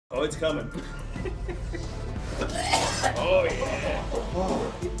Oh, it's coming. Oh, yeah.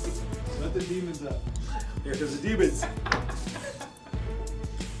 Oh. Let the demons up. Here comes the demons.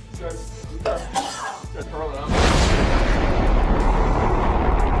 Start curling up.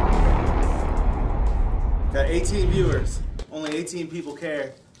 Got 18 viewers. Only 18 people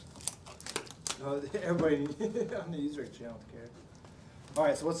care. Oh, everybody on the user channel cares. All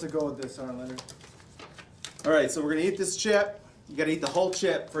right, so what's the goal with this, Leonard? All right, so we're gonna eat this chip. You gotta eat the whole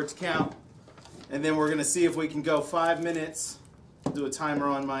chip for it to count. And then we're gonna see if we can go 5 minutes. I'll do a timer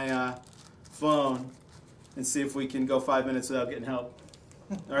on my phone and see if we can go 5 minutes without getting help.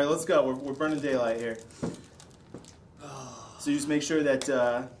 All right, let's go. We're burning daylight here. So you just make sure that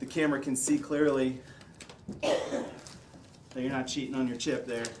the camera can see clearly that you're not cheating on your chip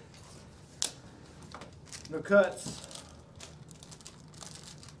there. No cuts.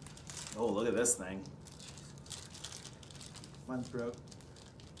 Oh, look at this thing. Mine's broke.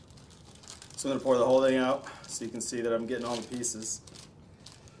 So I'm gonna pour the whole thing out so you can see that I'm getting all the pieces.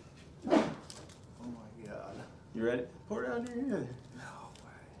 Oh my God. You ready? Pour it out in your hand. No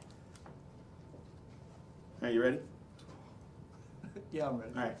way. All right, you ready? Yeah, I'm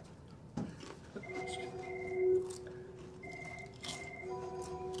ready. All right.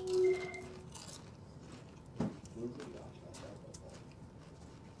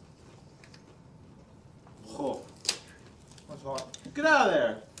 Oh, That's hot. get out of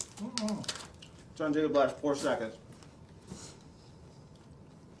there. John Jacob last 4 seconds.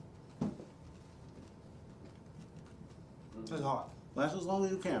 That's hot. Last as long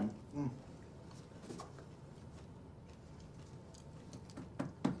as you can.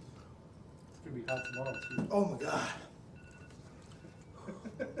 It's gonna be hot tomorrow too. Oh my God.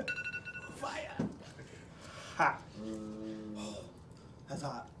 Fire. Ha. That's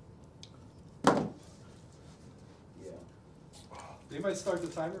hot. Did anybody start the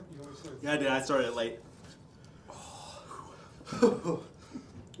timer? You always start. Yeah, I did. I started it late.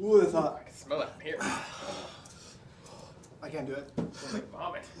 Ooh, that's hot. I can smell it from here. I can't do it. It's like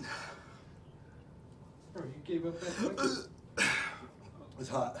vomit. Bro, you gave up that quick? It's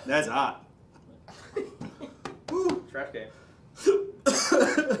hot. That's hot. Woo. Trash game.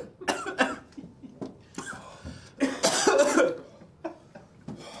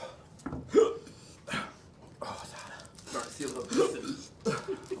 Starting to see a little bit.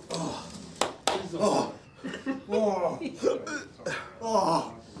 Oh. Oh.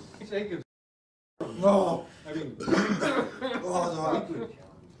 Oh. Jacob. Oh. I mean, Oh, it's hot.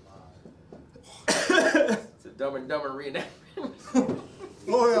 it's a Dumb and Dumber reenactment.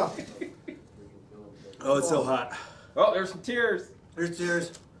 Oh, yeah. Oh, it's so hot. Oh, there's some tears. There's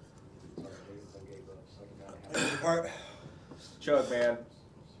tears. There's the part. Chug, man.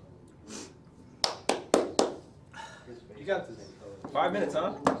 You got this. 5 minutes,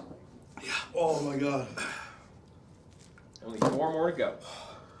 huh? Oh my God. Only 4 more to go.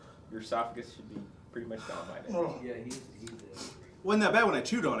 Your esophagus should be pretty much gone by now. Oh. Yeah, he's Wasn't that bad when I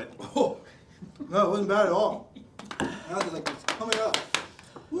chewed on it. Oh. No, it wasn't bad at all. Now it's like it's coming up.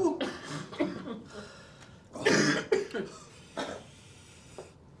 Woo.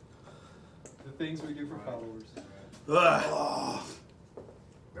 The things we do for followers. Ugh. Oh.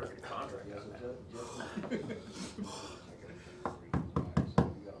 Better get a contract.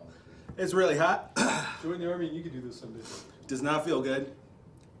 It's really hot. Join the army and you can do this someday. Does not feel good.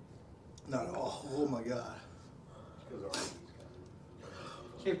 Not at all. Oh my God.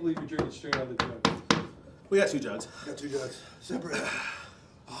 Can't believe you're drinking straight out of the jug. We got 2 jugs. Got 2 jugs. Separate.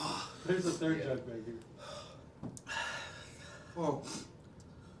 There's a third jug back here. Oh.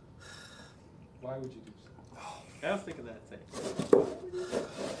 Why would you do so? I was thinking that same.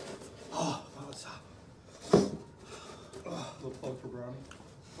 Oh. Oh, it's hot. Little plug for Brownie.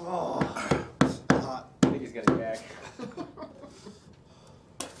 Oh. Hot. I think he's gonna gag.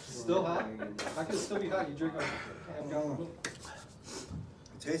 Still hot? How can it still be hot? You drink a half gallon of milk.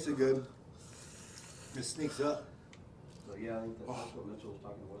 It tasted good. It sneaks up. So yeah, I think that's what Mitchell was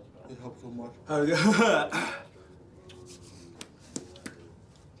talking to us about. It helps so much. How'd it go?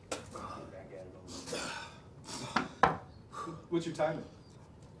 Back at it on What's your timing?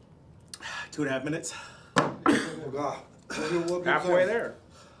 2.5 minutes. Oh God. What Halfway there.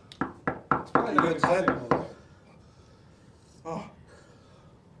 It's probably not You even got hot ten. anymore. Oh.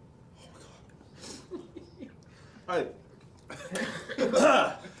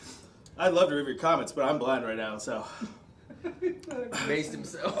 I'd love to read your comments, but I'm blind right now, so. Based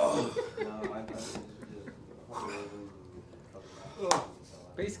himself. No, I just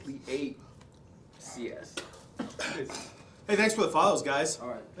Basically 8 CS. Hey, thanks for the follows, guys. All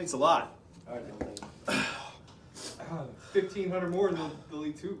right. Thanks a lot. All right, 1,500 more in the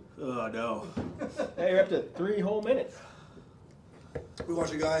league too. Oh no. Hey, you're up to 3 whole minutes. We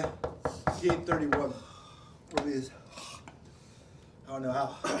watch a guy, gate 31. Release. I don't know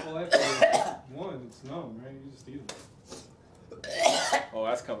how. Well, after one, it's numb, right? You just eat it. Oh,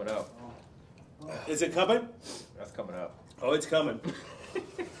 that's coming up. Is it coming? That's coming up. Oh, it's coming.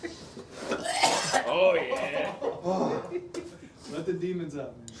 Oh, yeah. Oh, Let the demons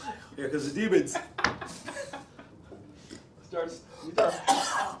out, man. Here comes the demons. Starts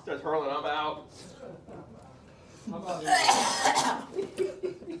hurling them out. I'm out here. Had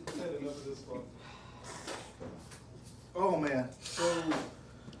enough of this fun. oh man. So,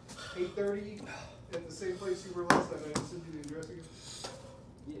 8:30 at the same place you were last time. I sent you the address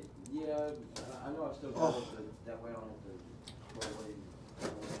again. Yeah, I know I still got it, but that way I don't have to throw away.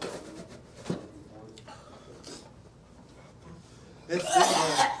 It's Like I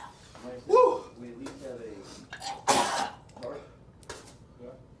said, Woo! we at least have a tarp Yeah.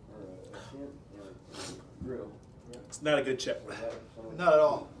 or a tent and a grill. It's not a good chip. Is that something- not at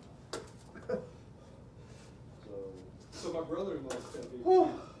all. So my brother-in-law's got a big Woo.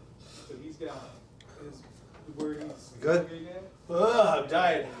 kid, but he's got his where he's Good? congregating at, Oh, I'm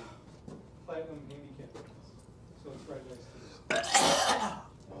dying. platinum handicap. So it's right next to it.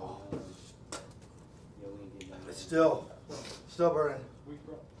 Yeah, we ain't getting that. It's still burning. We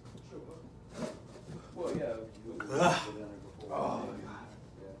brought. Sure. Well, yeah. We go down Ah. there before. Oh, maybe. God.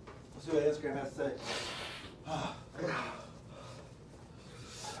 Yeah. Let's see what Instagram has to say.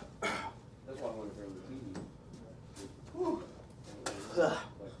 That's why I wanted to bring the TV. Whew. Like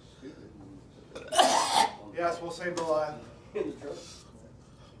stupid and Yes, we'll save the line. in the truck.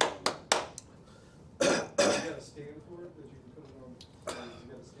 You got a stand for it that you can put it on. You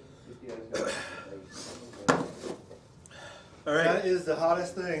got a stand. If you guys got it. All That right. is the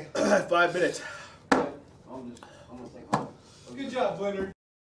hottest thing. 5 minutes. I'm gonna take home. Good job, Leonard.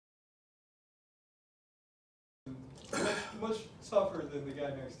 Much tougher than the guy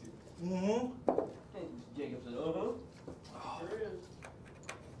next to you. Mm-hmm. Jacob said, Sure is.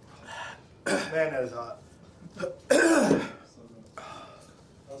 Man, that is hot.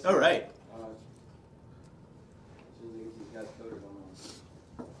 All right. As soon as they get these guys coated on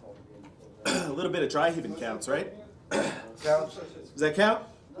call again. A little bit of dry heaving counts, right? Counts. Does that count?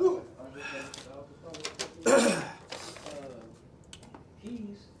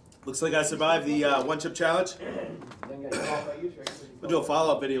 Keys. Looks like I survived the one chip challenge. Then got called by you, so We'll do a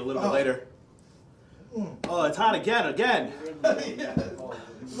follow-up video a little bit later. Oh, it's hot again. It's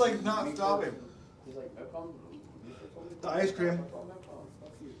like not stopping. He's like, no problem. The ice cream. No problem, no problem.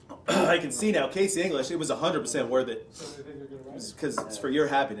 Fuck you. I can see now, Casey English, it was 100% worth it. So they think they're gonna ride. Because it's for your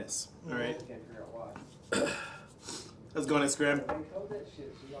happiness. All right. Can't figure out why. How's it going, Instagram? They code that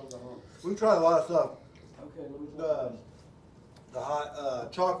shit, so y'all go home. We've tried a lot of stuff. Okay, let me The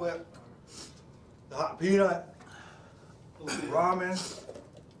hot chocolate, the hot peanut, ramen.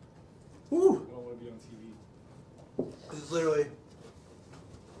 Woo. I don't want to be on TV. This is literally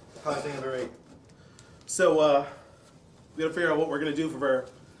hottest thing I've ever ate. So, we gotta figure out what we're gonna do for our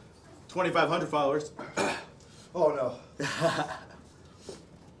 2,500 followers. Oh no.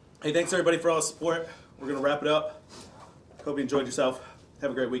 Hey, thanks everybody for all the support. We're gonna wrap it up. Hope you enjoyed yourself. Have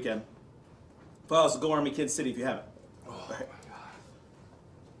a great weekend. Follow us at Go Army Kids City if you haven't.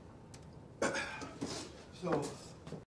 So